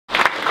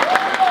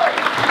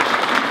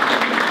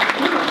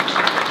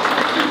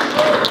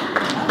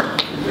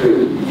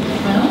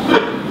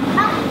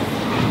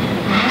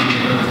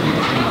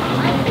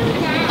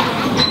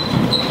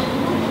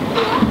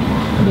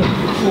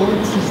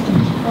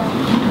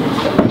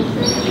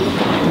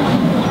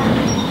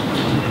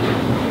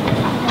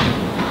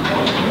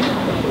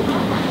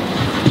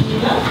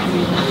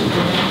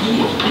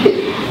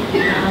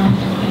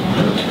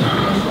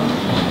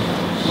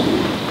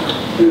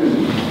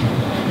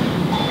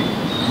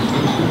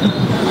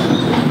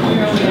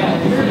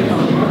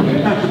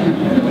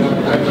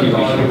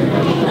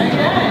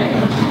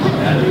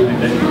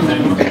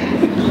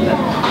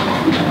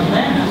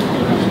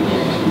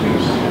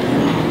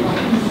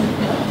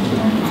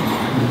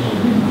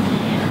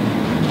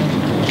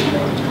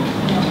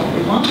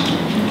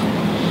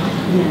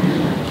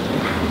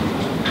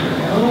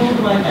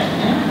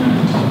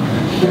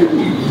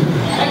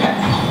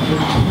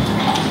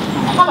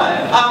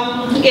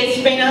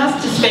Yes, been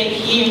asked to speak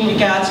here in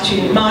regards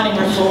to mining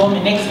reform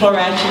and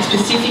exploration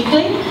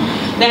specifically.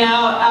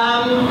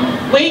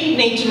 Now, we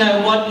need to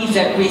know what is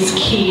at risk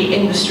here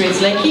in the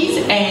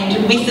Strzelecki's,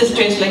 and with the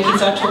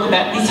Strzelecki's I talk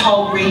about this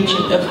whole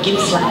region of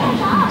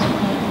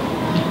Gippsland.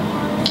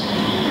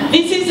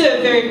 This is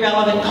a very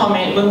relevant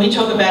comment when we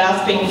talk about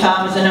us being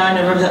farmers and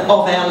owners of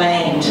our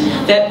land,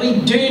 that we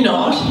do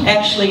not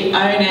actually own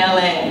our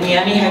land. We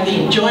only have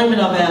the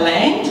enjoyment of our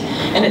land,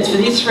 and it's for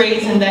this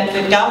reason that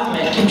the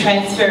government can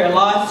transfer a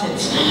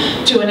licence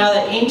to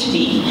another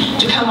entity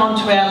to come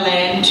onto our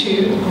land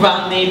to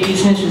run their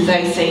business as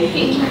they see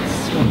fit.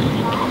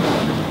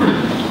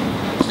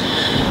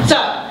 So,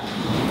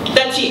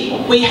 that's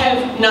it. We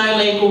have no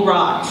legal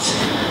rights.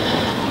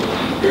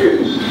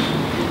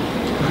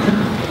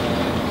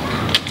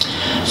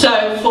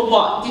 So for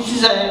what? This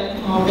is a...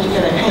 Oh, I'm going to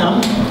go, hang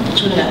on.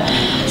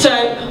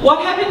 So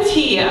what happens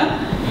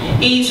here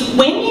is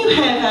when you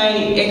have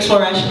an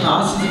exploration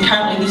licence, and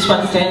currently this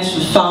one stands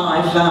for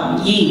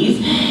 5 years,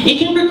 it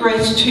can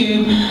progress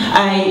to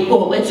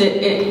it's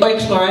an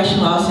exploration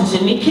licence,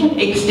 and it can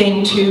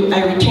extend to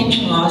a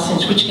retention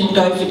licence which can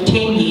go for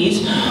 10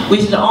 years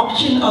with an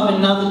option of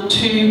another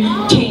 2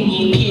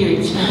 10-year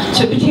periods.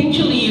 So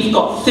potentially you've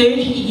got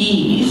 30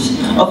 years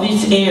of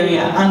this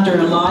area under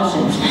a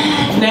licence.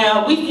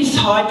 Now with this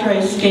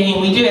hydro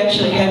scheme we do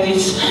actually have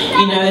this,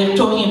 you know, they're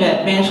talking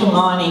about mantle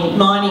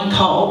mining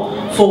coal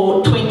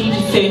for 20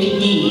 to 30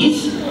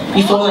 years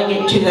before they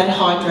get to that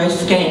hydro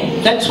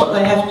scheme. That's what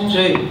they have to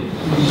do.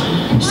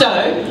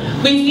 So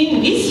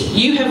within this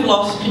you have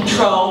lost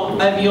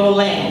control over your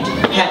land,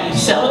 how you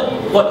sell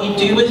it, what you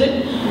do with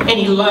it,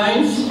 any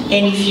loans,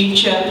 any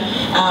future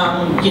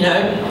you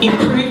know,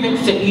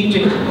 improvements that you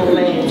do to your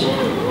land.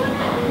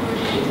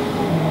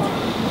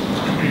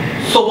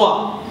 For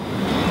what?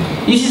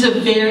 This is a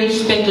very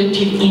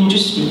speculative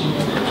industry.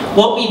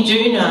 What we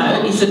do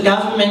know is the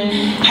government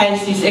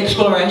has this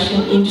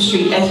exploration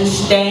industry as a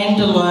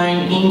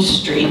standalone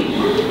industry,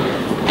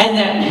 and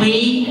that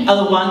we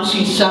are the ones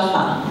who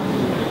suffer.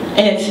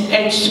 And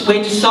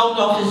we're just sold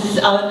off as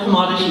this other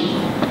commodity.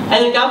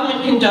 And the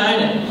government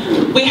condone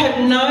it. We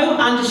have no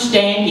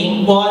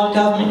understanding why the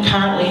government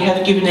currently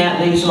have given out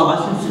these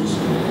licences.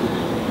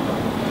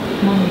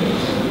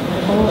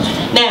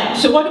 Now,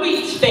 so what do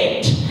we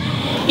expect?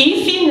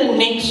 If in the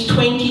next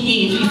 20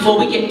 years, before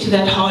we get to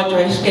that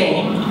hydro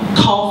scheme,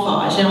 coal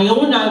fires, and we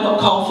all know what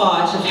coal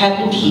fires have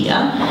happened here.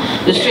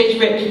 The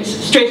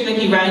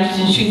Strzelecki Ranges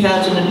in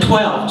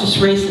 2012 just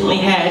recently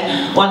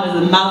had one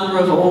of the mother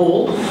of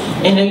all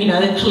in you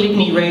know, the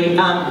Caligny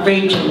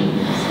region.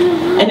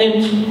 And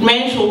then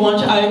Mantle want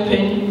to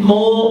open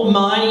more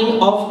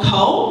mining of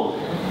coal,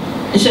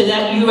 so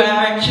that you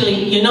are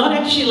you're not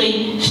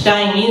actually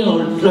staying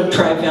in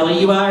Latrobe Valley,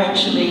 you are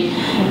actually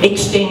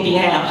extending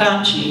out,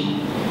 aren't you?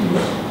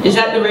 Is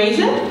that the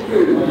reason?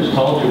 I just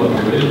told you what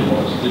the reason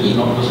was. Did you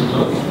not listen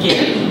to it?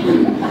 Yeah.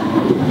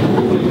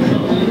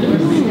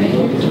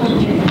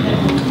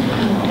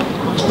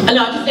 And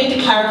I just need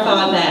to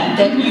clarify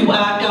that you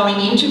are going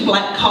into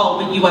black coal,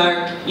 but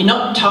you're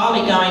not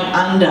entirely going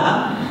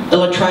under the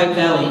Latrobe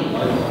Valley.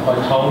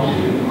 I told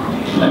you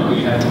that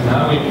we have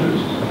no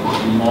interest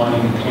in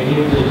mining any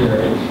of these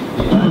areas.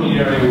 The only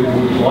area we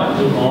would like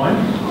to mine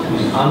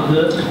is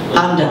under the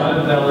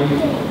Latrobe Valley,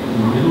 in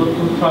the middle of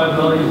the Latrobe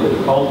Valley, where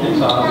the coal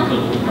pits are,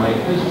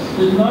 because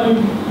there's no...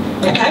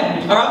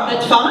 Okay, alright,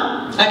 that's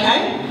fine. Okay.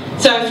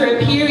 So for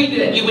a period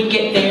that you would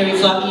get there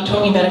is like you're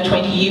talking about a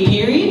 20-year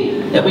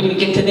period that we would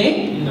get to there?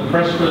 In the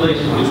press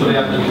release we put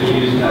out the 2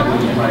 years and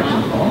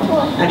information on.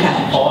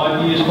 Okay.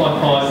 5 years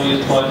by 5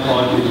 years by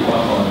 5 years by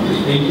 5 years.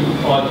 Each of the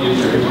 5 year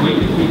periods we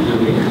could be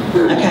doing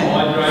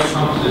hydro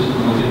pump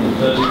system within the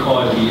first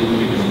 5 years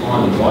we can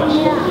find the rights.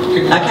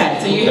 Okay,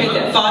 so you heard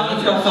that 5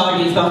 years by 5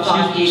 years by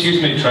 5 years.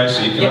 Excuse me,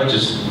 Tracey, can I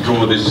just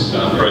draw this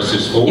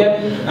process forward? Yep.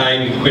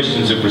 In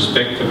questions of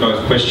respect for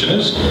both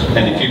questioners,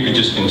 and if you could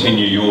just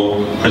continue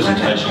your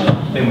presentation,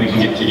 then we can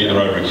get together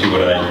over a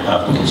Q&A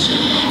afterwards.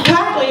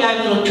 Currently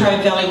over the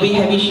Latrobe Valley we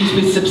have issues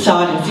with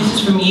subsidence. This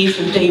is from years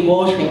of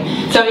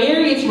dewatering. So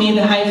areas near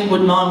the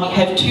Hazelwood mine we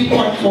have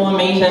 2.4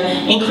 metre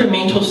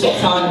incremental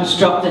subsidence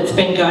drop that's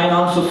been going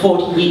on for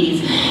 40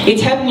 years.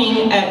 It's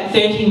happening at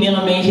 30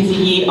 millimetres a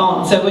year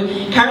on. So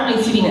we're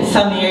currently sitting at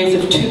some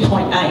areas of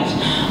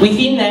 2.8.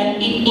 Within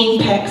that it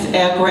impacts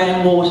our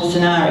groundwater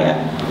scenario.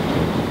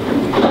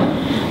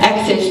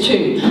 Access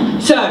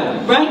to. So,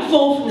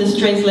 rainfall from the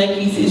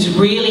Strzelecki's is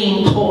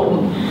really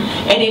important,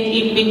 and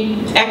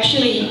it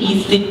actually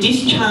is the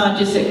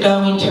discharges that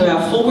go into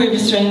our full river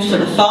streams for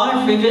the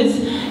 5 rivers.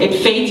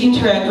 It feeds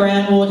into our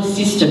groundwater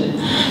system.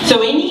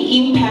 So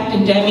any impact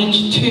and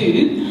damage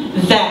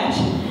to that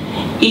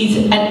is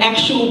an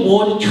actual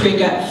water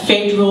trigger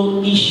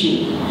federal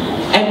issue.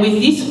 And with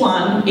this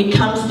one, it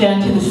comes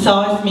down to the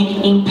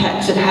seismic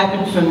impacts that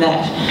happen from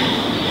that.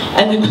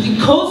 And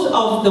because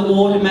of the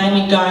water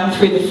mainly going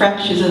through the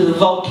fractures of the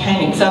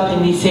volcanics up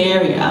in this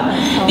area,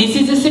 this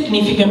is a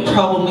significant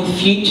problem with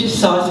future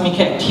seismic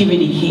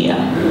activity here.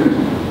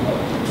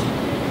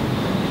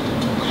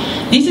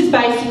 This is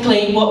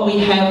basically what we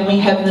have when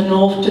we have the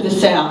north to the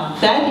south.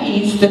 That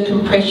is the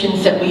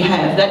compressions that we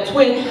have. That's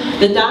where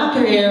the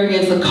darker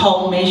areas are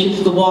coal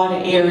measures, the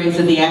wider areas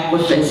are the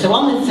aquifers. So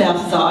on the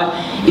south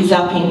side is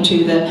up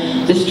into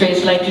the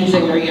Stress Lakes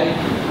area.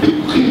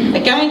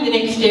 Again, the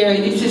next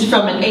area, this is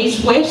from an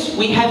east-west.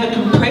 We have a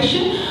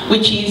compression,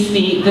 which is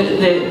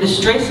the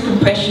stress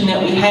compression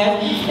that we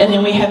have, and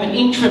then we have an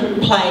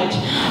intraplate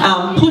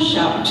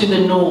push-up to the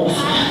north.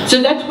 So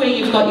that's where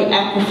you've got your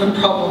aquifer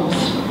problems.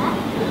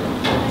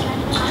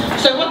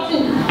 So what's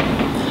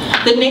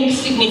the next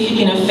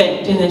significant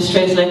effect in the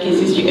Stress Lakes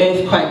is your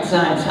earthquake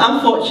zones.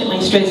 Unfortunately,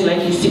 Stress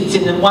Lakes sits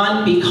in the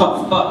one big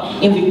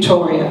hotspot in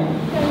Victoria.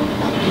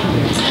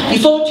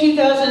 Before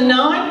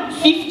 2009,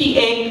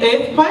 50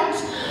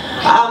 earthquakes.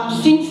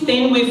 Since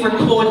then, we've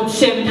recorded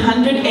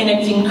 700 and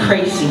it's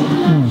increasing.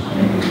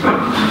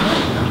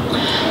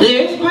 The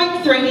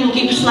earthquake threat in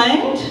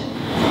Gippsland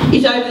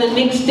is over the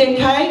next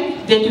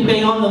decade, they're to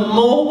be on the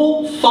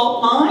Mirboo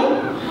fault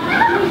line,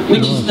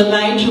 which is the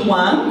major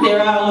one.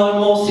 There are a lot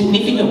more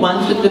significant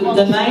ones, but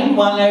the main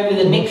one over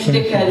the next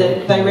decade,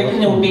 that they reckon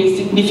there will be a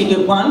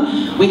significant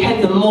one. We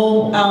had the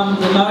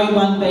Maui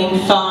one being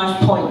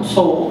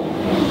 5.4.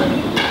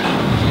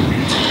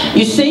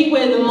 You see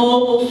where the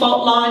Mirboo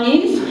fault line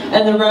is,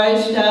 and the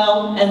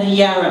Rosedale and the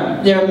Yarra.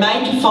 They're a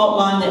major fault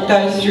line that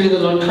goes through the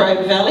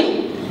Latrobe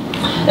Valley.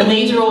 And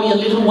these are all your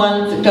little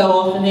ones that go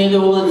off, and they're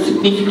all the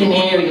significant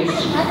areas.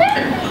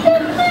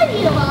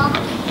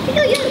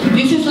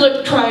 This is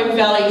Latrobe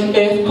Valley's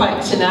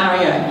earthquake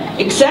scenario.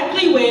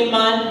 Exactly where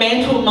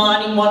Mantle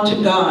Mining want to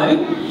go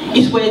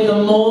is where the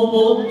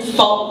Mirboo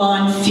fault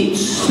line sits,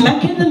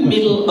 smack in the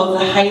middle of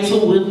the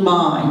Hazelwood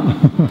mine.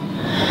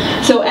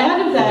 So out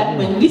of that,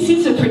 when this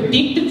is a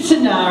predicted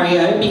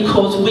scenario,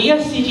 because we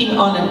are sitting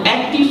on an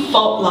active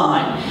fault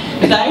line,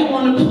 they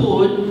want to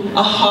put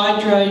a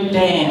hydro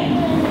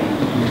dam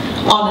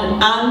on an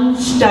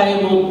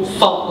unstable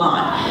fault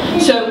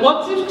line. So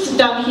what's it's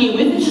done here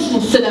with this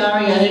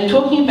scenario, they're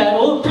talking about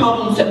all the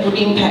problems that would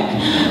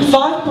impact.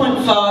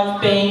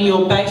 5.5 being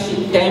your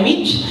basic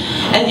damage,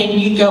 and then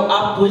you go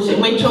upwards,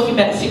 and we're talking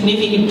about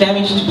significant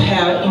damage to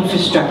power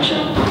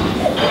infrastructure.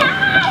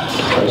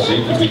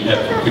 Tracey, could we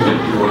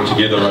draw it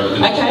together over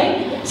the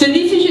Okay, so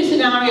this is your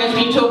scenarios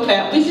we talk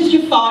about. This is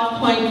your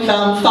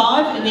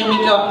 5.5, and then we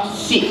go up to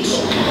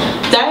 6.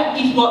 That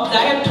is what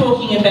they are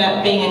talking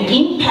about being an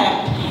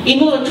impact in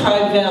the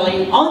Latrobe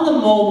Valley on the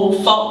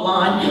Mirboo fault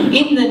line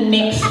in the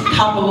next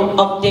couple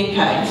of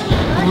decades,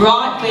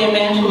 right where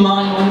Mantle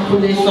Mining want to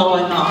put their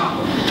solar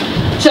on.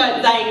 So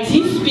they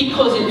exist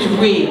because it's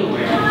real.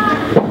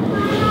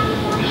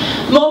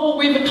 Mirboo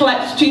River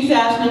collapse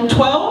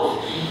 2012.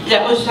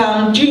 That was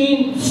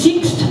June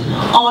 6th.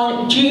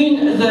 On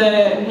June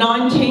the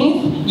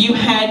 19th, you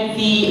had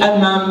the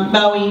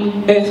Maui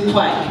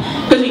earthquake,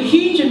 because a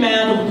huge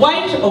amount of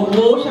weight of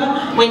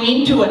water went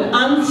into an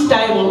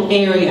unstable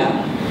area.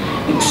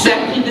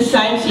 Exactly the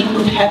same thing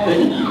could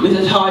happen with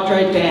a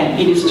hydro dam.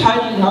 It is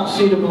totally not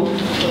suitable.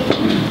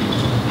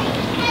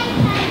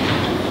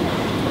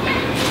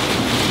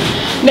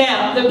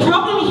 Now, the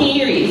problem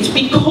here is,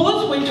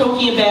 because we're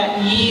talking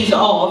about years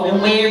of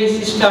and where is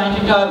this going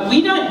to go,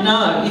 we don't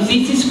know if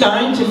this is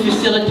going to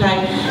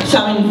facilitate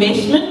some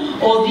investment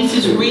or this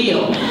is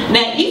real.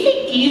 Now, if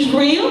it is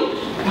real,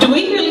 do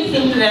we really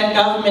think that our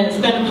government is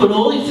going to put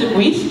all this at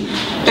risk?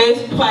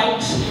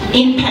 Earthquakes,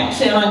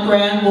 impacts on our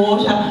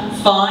groundwater,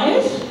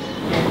 fires?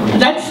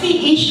 That's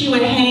the issue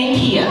at hand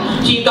here.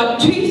 So you've got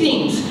two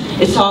things.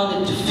 It's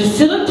either to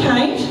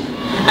facilitate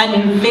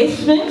an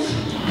investment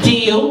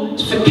deal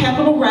for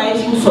capital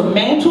raising for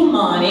Mantle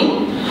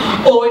Mining,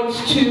 or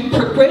it's to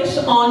progress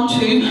on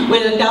to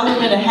where the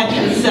government are happy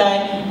to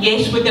say,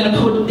 yes, we're going to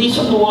put this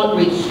all at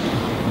risk.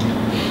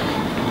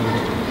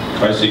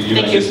 Tracey, you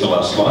make this the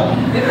last slide.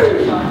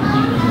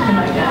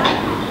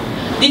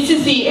 This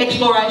is the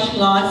exploration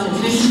licence.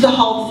 This is the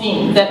whole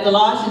thing, that the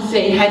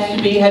licensee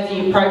has to have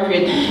the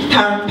appropriate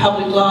current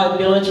public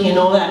liability and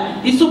all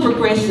that. This will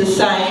progress the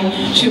same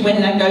to when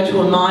they go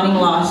to a mining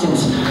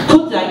licence.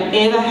 Could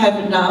they ever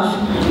have enough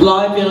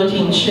liability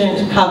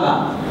insurance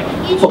cover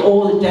for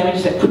all the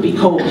damage that could be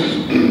caused?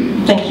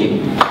 Thank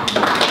you.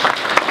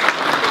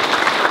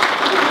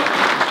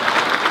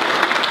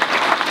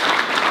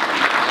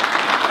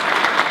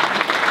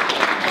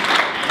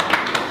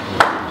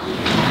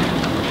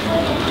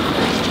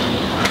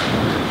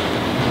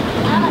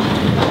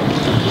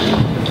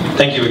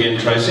 Thank you again,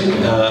 Tracey.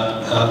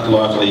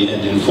 Lively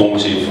and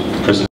informative presentation.